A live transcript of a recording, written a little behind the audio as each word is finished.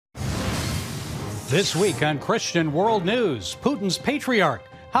This week on Christian World News, Putin's Patriarch,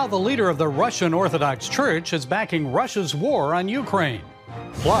 how the leader of the Russian Orthodox Church is backing Russia's war on Ukraine.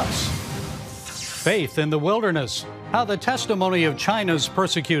 Plus, faith in the wilderness, how the testimony of China's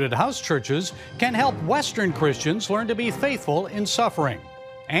persecuted house churches can help Western Christians learn to be faithful in suffering.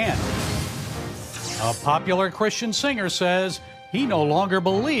 And a popular Christian singer says he no longer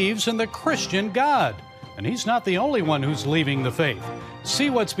believes in the Christian God. And he's not the only one who's leaving the faith.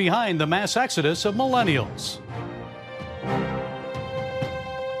 See what's behind the mass exodus of millennials.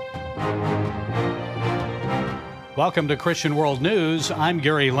 Welcome to Christian World News. I'm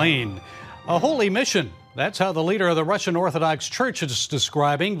Gary Lane. A holy mission. That's how the leader of the Russian Orthodox Church is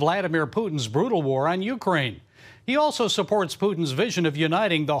describing Vladimir Putin's brutal war on Ukraine. He also supports Putin's vision of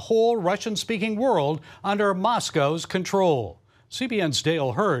uniting the whole Russian-speaking world under Moscow's control. CBN's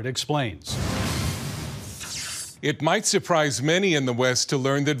Dale Hurd explains. It might surprise many in the West to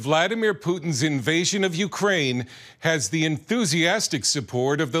learn that Vladimir Putin's invasion of Ukraine has the enthusiastic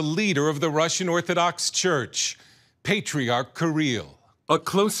support of the leader of the Russian Orthodox Church, Patriarch Kirill. A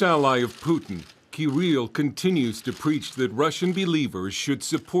close ally of Putin, Kirill continues to preach that Russian believers should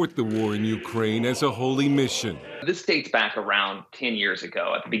support the war in Ukraine as a holy mission. This dates back around 10 years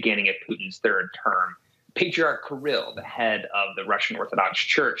ago, at the beginning of Putin's third term. Patriarch Kirill, the head of the Russian Orthodox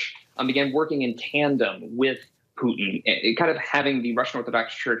Church, began working in tandem with Putin, kind of having the Russian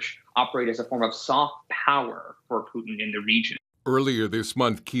Orthodox Church operate as a form of soft power for Putin in the region. Earlier this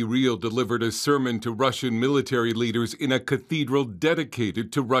month, Kirill delivered a sermon to Russian military leaders in a cathedral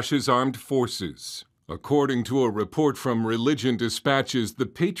dedicated to Russia's armed forces. According to a report from Religion Dispatches, the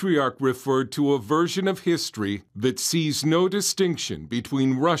Patriarch referred to a version of history that sees no distinction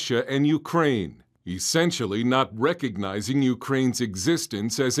between Russia and Ukraine, essentially not recognizing Ukraine's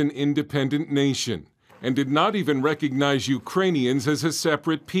existence as an independent nation, and did not even recognize Ukrainians as a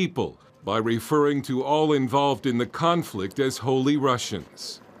separate people by referring to all involved in the conflict as holy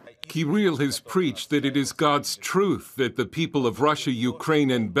Russians. Kirill has preached that it is God's truth that the people of Russia, Ukraine,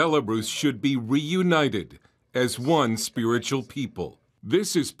 and Belarus should be reunited as one spiritual people.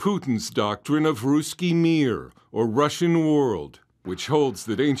 This is Putin's doctrine of Ruski Mir, or Russian world, which holds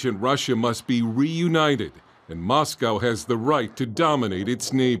that ancient Russia must be reunited and Moscow has the right to dominate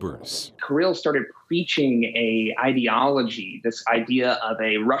its neighbors. Kirill started preaching a ideology, this idea of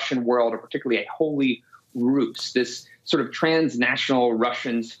a Russian world, or particularly a holy Rus, this sort of transnational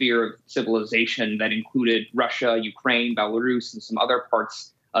Russian sphere of civilization that included Russia, Ukraine, Belarus, and some other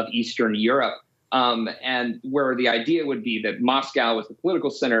parts of Eastern Europe, and where the idea would be that Moscow was the political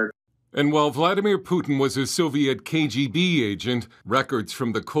center. And while Vladimir Putin was a Soviet KGB agent, records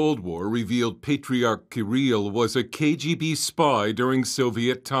from the Cold War revealed Patriarch Kirill was a KGB spy during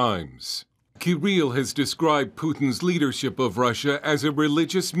Soviet times. Kirill has described Putin's leadership of Russia as a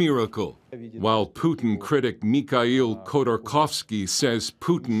religious miracle, while Putin critic Mikhail Khodorkovsky says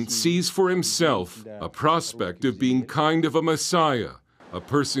Putin sees for himself a prospect of being kind of a messiah, a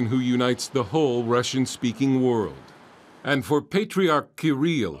person who unites the whole Russian-speaking world. And for Patriarch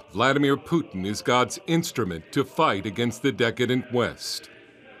Kirill, Vladimir Putin is God's instrument to fight against the decadent West.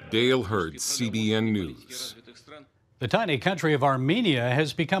 Dale Hurd, CBN News. The tiny country of Armenia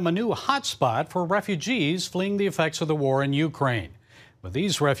has become a new hotspot for refugees fleeing the effects of the war in Ukraine. But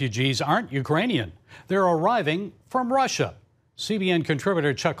these refugees aren't Ukrainian. They're arriving from Russia. CBN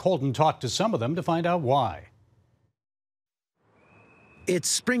contributor Chuck Holden talked to some of them to find out why. It's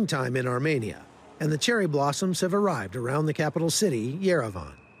springtime in Armenia, and the cherry blossoms have arrived around the capital city,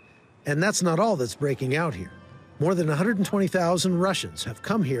 Yerevan. And that's not all that's breaking out here. More than 120,000 Russians have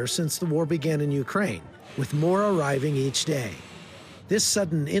come here since the war began in Ukraine, with more arriving each day. This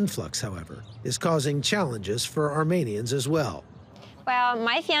sudden influx, however, is causing challenges for Armenians as well. Well,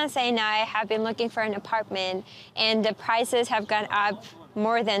 my fiancé and I have been looking for an apartment, and the prices have gone up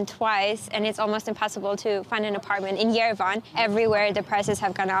more than twice, and it's almost impossible to find an apartment in Yerevan. Everywhere the prices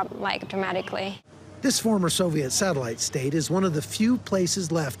have gone up dramatically. This former Soviet satellite state is one of the few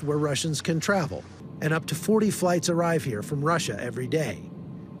places left where Russians can travel, and up to 40 flights arrive here from Russia every day.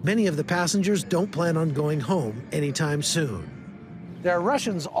 Many of the passengers don't plan on going home anytime soon. There are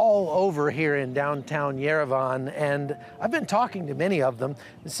Russians all over here in downtown Yerevan, and I've been talking to many of them.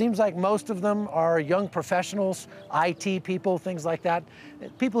 It seems like most of them are young professionals, IT people, things like that,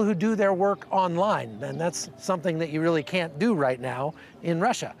 people who do their work online, and that's something that you really can't do right now in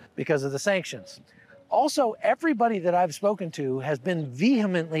Russia because of the sanctions. Also, everybody that I've spoken to has been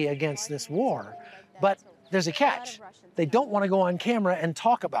vehemently against this war, but there's a catch. They don't want to go on camera and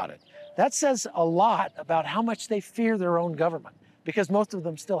talk about it. That says a lot about how much they fear their own government, because most of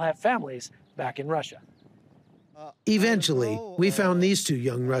them still have families back in Russia. Eventually, we found these two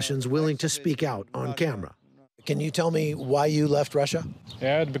young Russians willing to speak out on camera. Can you tell me why you left Russia?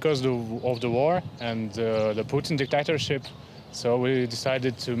 Yeah, because of the war and the Putin dictatorship. So we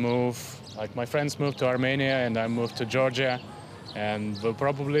decided to move, like my friends moved to Armenia and I moved to Georgia. And we'll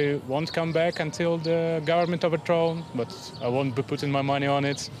probably won't come back until the government overthrown, but I won't be putting my money on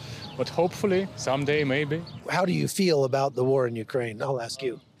it. But hopefully, someday, maybe. How do you feel about the war in Ukraine? I'll ask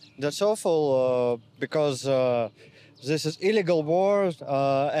you. That's awful because this is illegal war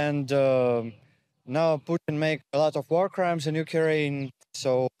and now Putin make a lot of war crimes in Ukraine.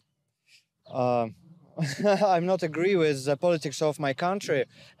 So I'm not agree with the politics of my country,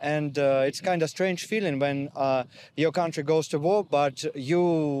 and it's kind of strange feeling when your country goes to war, but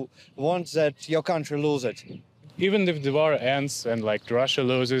you want that your country lose it. Even if the war ends and like Russia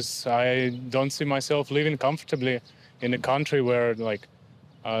loses, I don't see myself living comfortably in a country where like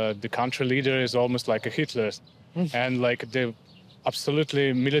the country leader is almost like a Hitler, and like the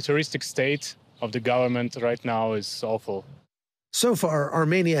absolutely militaristic state of the government right now is awful. So far,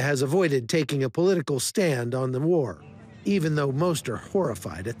 Armenia has avoided taking a political stand on the war, even though most are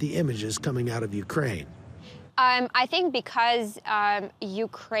horrified at the images coming out of Ukraine. I think because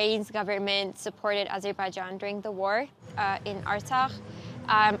Ukraine's government supported Azerbaijan during the war in Artsakh,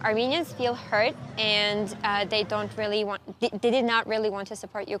 Armenians feel hurt, and they did not really want to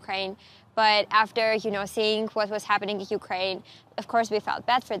support Ukraine. But after seeing what was happening in Ukraine, of course we felt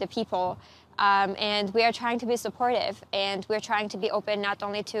bad for the people. And we are trying to be supportive, and we're trying to be open not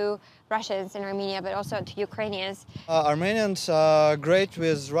only to Russians in Armenia, but also to Ukrainians. Armenians are great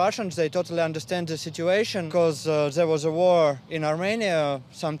with Russians. They totally understand the situation because there was a war in Armenia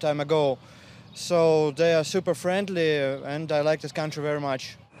some time ago. So they are super friendly, and I like this country very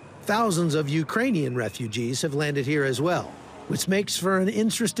much. Thousands of Ukrainian refugees have landed here as well, which makes for an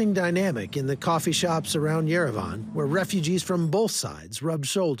interesting dynamic in the coffee shops around Yerevan, where refugees from both sides rub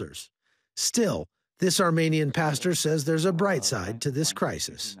shoulders. Still, this Armenian pastor says there's a bright side to this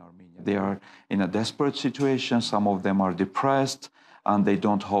crisis. They are in a desperate situation. Some of them are depressed, and they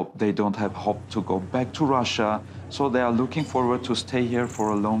don't have hope to go back to Russia. So they are looking forward to stay here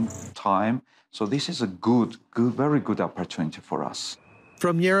for a long time. So this is a very good opportunity for us.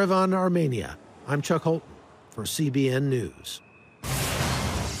 From Yerevan, Armenia, I'm Chuck Holt for CBN News.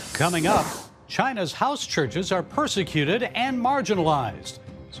 Coming up, China's house churches are persecuted and marginalized.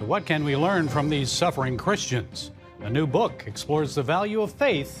 So what can we learn from these suffering Christians? A new book explores the value of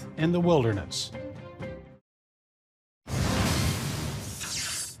faith in the wilderness.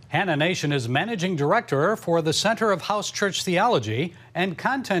 Hannah Nation is Managing Director for the Center of House Church Theology and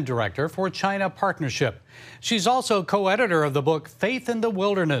Content Director for China Partnership. She's also co-editor of the book Faith in the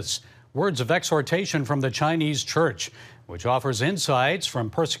Wilderness, Words of Exhortation from the Chinese Church, which offers insights from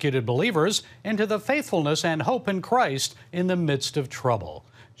persecuted believers into the faithfulness and hope in Christ in the midst of trouble.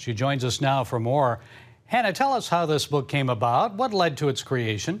 She joins us now for more. Hannah, tell us how this book came about. What led to its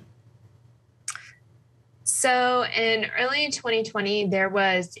creation? So in early 2020, there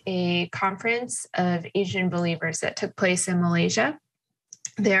was a conference of Asian believers that took place in Malaysia.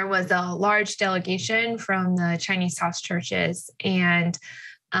 There was a large delegation from the Chinese house churches. And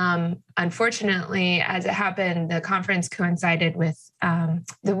unfortunately, as it happened, the conference coincided with the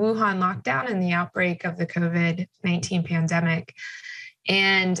Wuhan lockdown and the outbreak of the COVID-19 pandemic.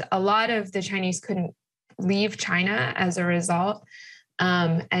 And a lot of the Chinese couldn't leave China as a result.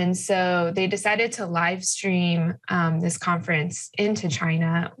 And so they decided to live stream this conference into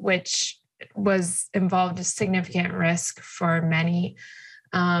China, which involved a significant risk for many.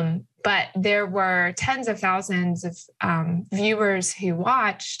 But there were tens of thousands of viewers who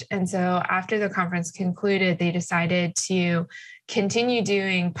watched. And so after the conference concluded, they decided to continue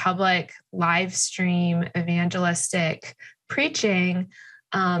doing public live stream evangelistic preaching.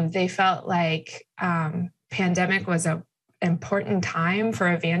 They felt like pandemic was an important time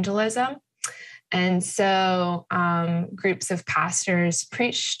for evangelism. And so groups of pastors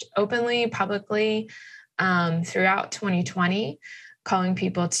preached openly, publicly throughout 2020, calling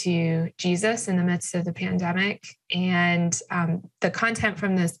people to Jesus in the midst of the pandemic. And the content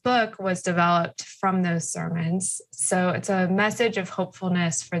from this book was developed from those sermons. So it's a message of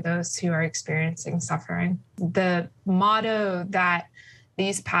hopefulness for those who are experiencing suffering. The motto that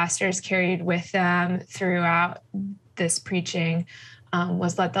these pastors carried with them throughout this preaching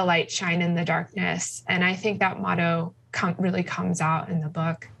was "Let the light shine in the darkness." And I think that motto really comes out in the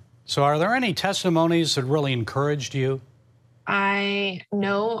book. So are there any testimonies that really encouraged you? I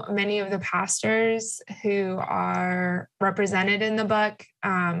know many of the pastors who are represented in the book.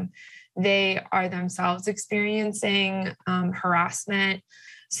 They are themselves experiencing harassment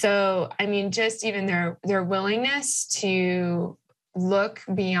So, I mean, just even their willingness to look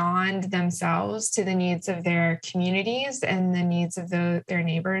beyond themselves to the needs of their communities and the needs of their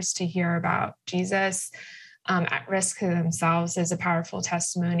neighbors to hear about Jesus at risk to themselves is a powerful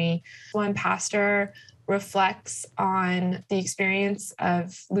testimony. One pastor reflects on the experience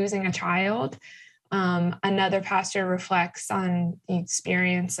of losing a child. Another pastor reflects on the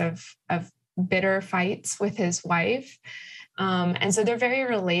experience of bitter fights with his wife. And so they're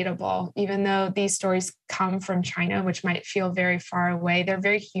very relatable, even though these stories come from China, which might feel very far away. They're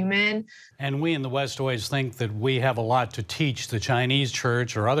very human. And we in the West always think that we have a lot to teach the Chinese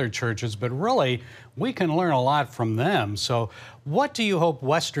church or other churches, but really we can learn a lot from them. So what do you hope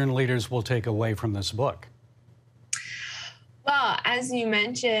Western leaders will take away from this book? Well, as you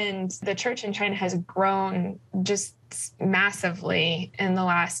mentioned, the church in China has grown just massively in the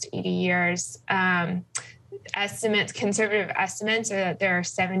last 80 years. Conservative estimates are that there are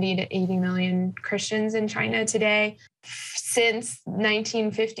 70 to 80 million Christians in China today. Since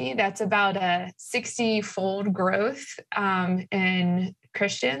 1950, that's about a 60-fold growth in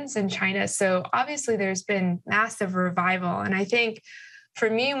Christians in China. So obviously there's been massive revival. And I think for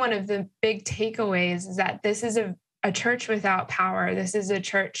me, one of the big takeaways is that this is a church without power. This is a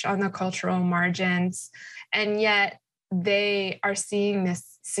church on the cultural margins. And yet they are seeing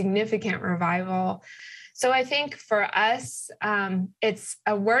this significant revival. So I think for us, it's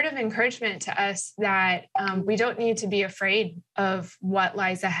a word of encouragement to us that we don't need to be afraid of what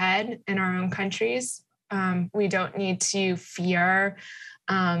lies ahead in our own countries. We don't need to fear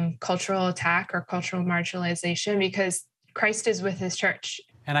cultural attack or cultural marginalization because Christ is with his church.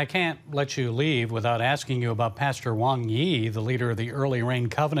 And I can't let you leave without asking you about Pastor Wang Yi, the leader of the Early Rain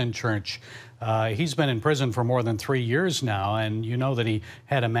Covenant Church. He's been in prison for more than 3 years now, and you know that he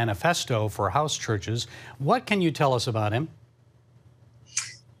had a manifesto for house churches. What can you tell us about him?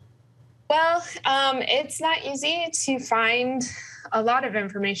 Well, it's not easy to find a lot of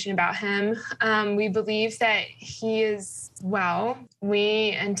information about him. We believe that he is well.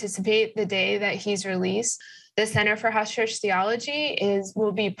 We anticipate the day that he's released. The Center for House Church Theology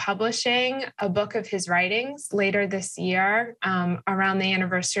will be publishing a book of his writings later this year around the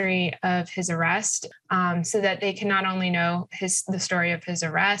anniversary of his arrest, so that they can not only know the story of his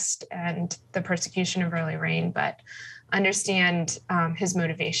arrest and the persecution of Early Rain, but understand his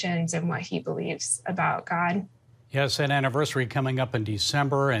motivations and what he believes about God. Yes, an anniversary coming up in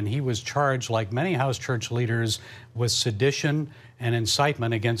December, and he was charged, like many house church leaders, with sedition and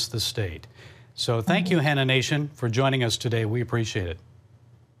incitement against the state. So thank you, Hannah Nation, for joining us today. We appreciate it.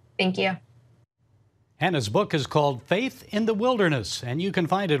 Thank you. Hannah's book is called Faith in the Wilderness, and you can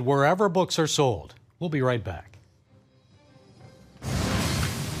find it wherever books are sold. We'll be right back.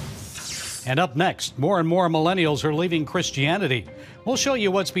 And up next, more and more millennials are leaving Christianity. We'll show you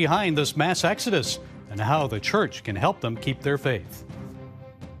what's behind this mass exodus and how the church can help them keep their faith.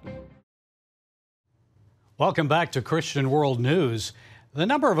 Welcome back to Christian World News. The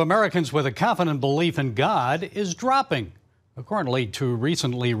number of Americans with a confident belief in God is dropping. According to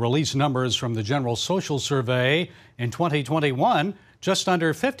recently released numbers from the General Social Survey in 2021, just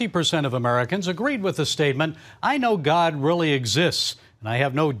under 50% of Americans agreed with the statement, "I know God really exists, and I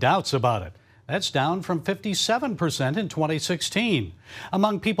have no doubts about it." That's down from 57% in 2016.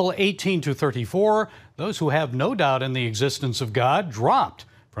 Among people 18 to 34, those who have no doubt in the existence of God dropped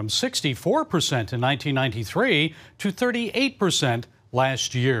from 64% in 1993 to 38%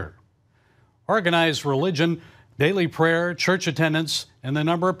 last year. Organized religion, daily prayer, church attendance, and the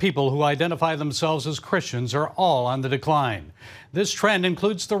number of people who identify themselves as Christians are all on the decline. This trend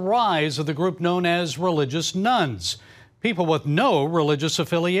includes the rise of the group known as religious nuns, people with no religious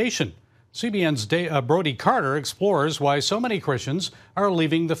affiliation. CBN's Brody Carter explores why so many Christians are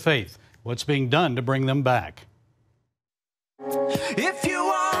leaving the faith, what's being done to bring them back. If you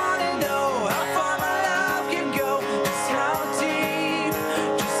want to know how far my love can go, just how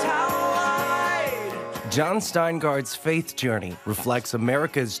deep, just how wide. John Steingard's faith journey reflects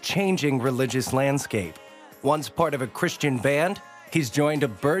America's changing religious landscape. Once part of a Christian band, he's joined a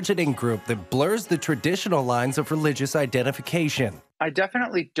burgeoning group that blurs the traditional lines of religious identification. I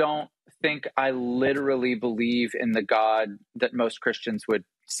definitely don't think I literally believe in the God that most Christians would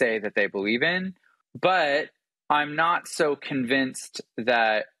say that they believe in, but I'm not so convinced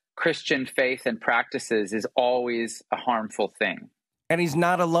that Christian faith and practices is always a harmful thing. And he's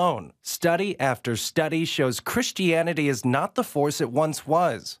not alone. Study after study shows Christianity is not the force it once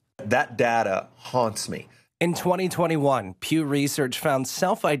was. That data haunts me. In 2021, Pew Research found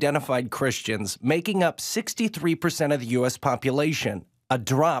self-identified Christians making up 63% of the U.S. population, a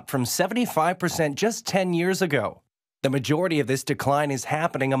drop from 75% just 10 years ago. The majority of this decline is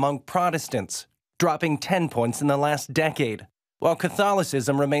happening among Protestants, dropping 10 points in the last decade, while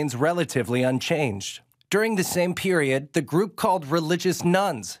Catholicism remains relatively unchanged. During the same period, the group called religious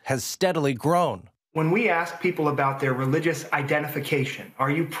nuns has steadily grown. When we ask people about their religious identification,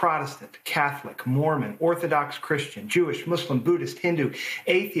 are you Protestant, Catholic, Mormon, Orthodox Christian, Jewish, Muslim, Buddhist, Hindu,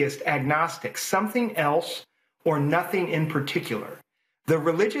 atheist, agnostic, something else, or nothing in particular? The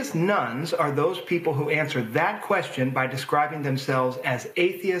religious nuns are those people who answer that question by describing themselves as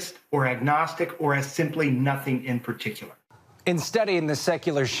atheist or agnostic or as simply nothing in particular. In studying the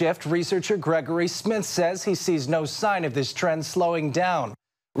secular shift, researcher Gregory Smith says he sees no sign of this trend slowing down.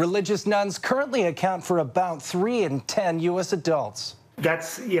 Religious nuns currently account for about 3 in 10 U.S. adults.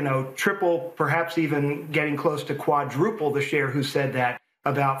 That's, triple, perhaps even getting close to quadruple the share who said that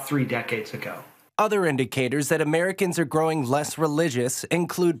about 3 decades ago. Other indicators that Americans are growing less religious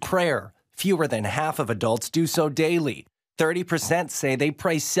include prayer. Fewer than half of adults do so daily. 30% say they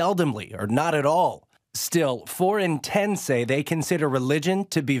pray seldomly or not at all. Still, 4 in 10 say they consider religion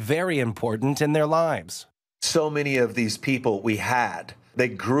to be very important in their lives. So many of these people they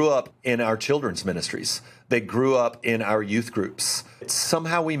grew up in our children's ministries. They grew up in our youth groups.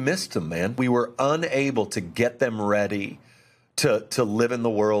 Somehow we missed them, man. We were unable to get them ready to live in the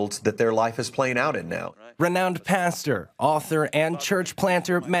world that their life is playing out in now. Renowned pastor, author, and church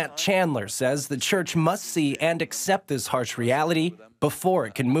planter Matt Chandler says the church must see and accept this harsh reality before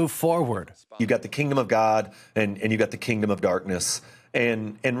it can move forward. You got the kingdom of God and you got the kingdom of darkness.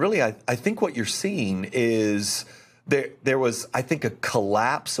 And really, I think what you're seeing is there was, I think, a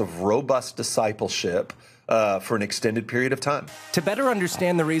collapse of robust discipleship for an extended period of time. To better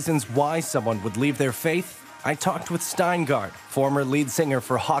understand the reasons why someone would leave their faith, I talked with Steingard, former lead singer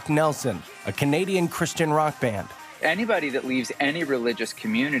for Hawk Nelson, a Canadian Christian rock band. Anybody that leaves any religious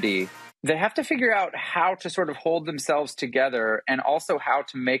community, they have to figure out how to sort of hold themselves together and also how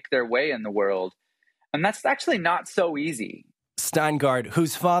to make their way in the world. And that's actually not so easy. Steingard,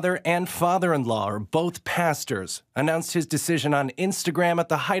 whose father and father-in-law are both pastors, announced his decision on Instagram at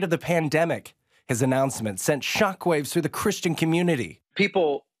the height of the pandemic. His announcement sent shockwaves through the Christian community.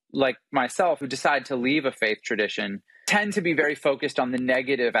 People like myself who decide to leave a faith tradition tend to be very focused on the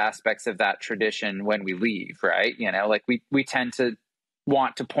negative aspects of that tradition when we leave, right? We tend to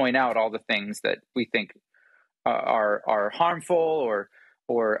want to point out all the things that we think are harmful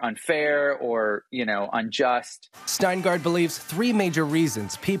or unfair or, unjust. Steingard believes 3 major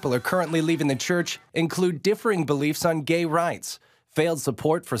reasons people are currently leaving the church include differing beliefs on gay rights, failed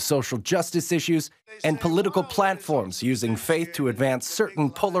support for social justice issues, and political platforms using faith to advance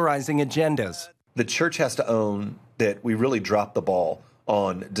certain polarizing agendas. The church has to own that we really dropped the ball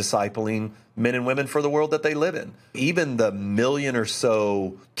on discipling men and women for the world that they live in. Even the 1 million or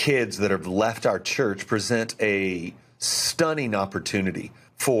so kids that have left our church present a stunning opportunity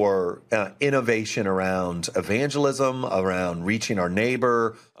for innovation around evangelism, around reaching our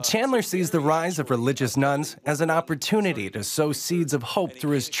neighbor. Chandler sees the rise of religious nuns as an opportunity to sow seeds of hope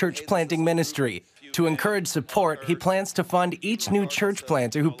through his church planting ministry. To encourage support, he plans to fund each new church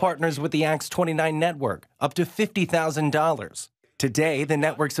planter who partners with the Acts 29 network up to $50,000. Today, the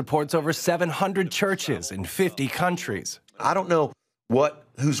network supports over 700 churches in 50 countries. I don't know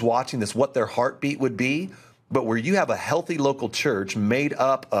who's watching this, what their heartbeat would be, but where you have a healthy local church made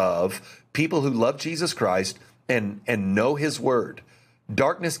up of people who love Jesus Christ and know his word,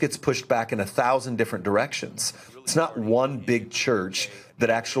 darkness gets pushed back in 1,000 different directions. It's not one big church that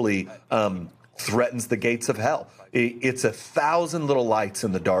actually threatens the gates of hell. It's 1,000 little lights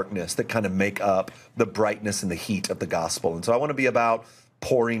in the darkness that kind of make up the brightness and the heat of the gospel. And so I want to be about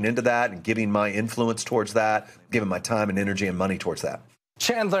pouring into that and giving my influence towards that, giving my time and energy and money towards that.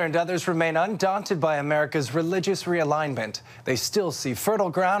 Chandler and others remain undaunted by America's religious realignment. They still see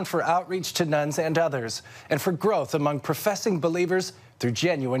fertile ground for outreach to nuns and others, and for growth among professing believers through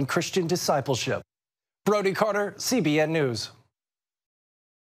genuine Christian discipleship. Brody Carter, CBN News.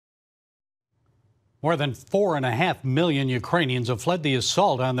 More than 4.5 million Ukrainians have fled the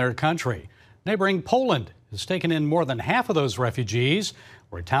assault on their country. Neighboring Poland has taken in more than half of those refugees,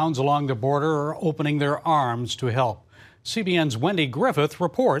 where towns along the border are opening their arms to help. CBN's Wendy Griffith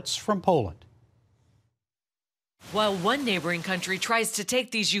reports from Poland. While one neighboring country tries to take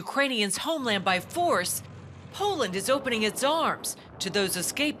these Ukrainians' homeland by force, Poland is opening its arms to those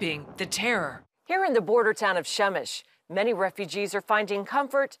escaping the terror. Here in the border town of Przemyśl, many refugees are finding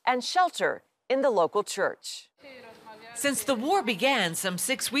comfort and shelter in the local church. Since the war began some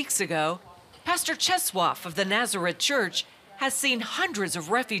 6 weeks ago, Pastor Czesław of the Nazareth Church has seen hundreds of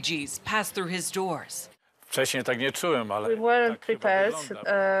refugees pass through his doors. We weren't prepared.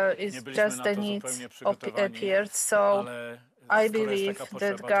 It's just the needs appeared. So I believe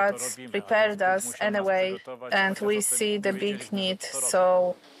that God's prepared us anyway, and we see the big need,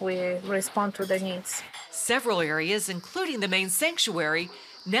 so we respond to the needs. Several areas, including the main sanctuary,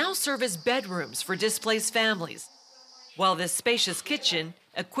 now serve as bedrooms for displaced families, while this spacious kitchen,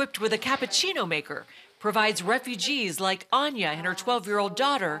 equipped with a cappuccino maker, provides refugees like Anya and her 12-year-old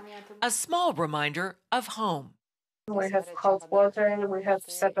daughter a small reminder of home. We have cold water, we have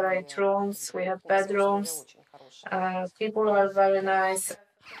separate rooms, we have bedrooms. People are very nice.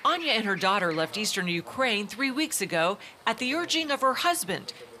 Anya and her daughter left eastern Ukraine 3 weeks ago at the urging of her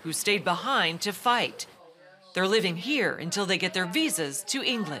husband, who stayed behind to fight. They're living here until they get their visas to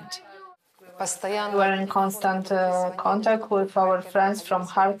England. We were in constant contact with our friends from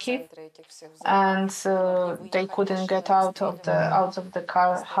Kharkiv, and they couldn't get out of the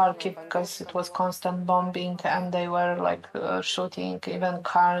car Kharkiv because it was constant bombing, and they were like shooting even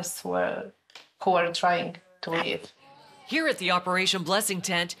cars who were trying to leave. Here at the Operation Blessing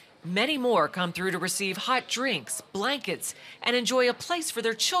tent, many more come through to receive hot drinks, blankets, and enjoy a place for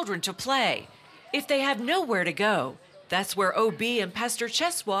their children to play. If they have nowhere to go, that's where OB and Pastor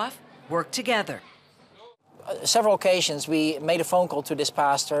Cheswaf work together. Several occasions we made a phone call to this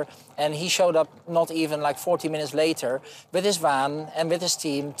pastor, and he showed up not even like 40 minutes later with his van and with his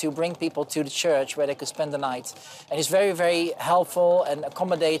team to bring people to the church where they could spend the night. And he's very, very helpful and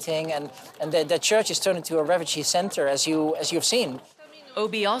accommodating, and the church is turned into a refugee center, as you've seen.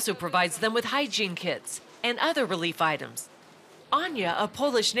 OB also provides them with hygiene kits and other relief items. Anya, a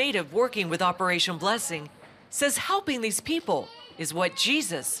Polish native working with Operation Blessing, says helping these people is what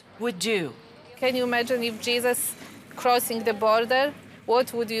Jesus would do. Can you imagine if Jesus crossing the border?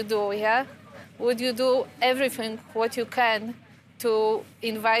 What would you do, yeah? Would you do everything what you can to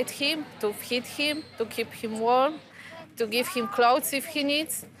invite him, to feed him, to keep him warm, to give him clothes if he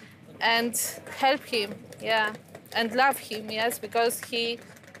needs, and help him, yeah, and love him, yes, because he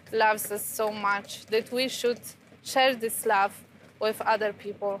loves us so much that we should share this love with other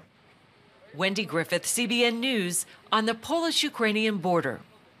people. Wendy Griffith, CBN News, on the Polish-Ukrainian border.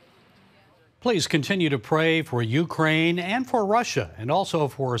 Please continue to pray for Ukraine and for Russia, and also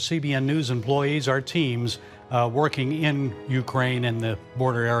for CBN News employees, our teams working in Ukraine and the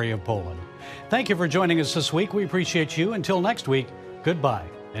border area of Poland. Thank you for joining us this week. We appreciate you. Until next week, goodbye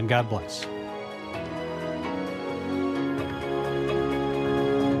and God bless.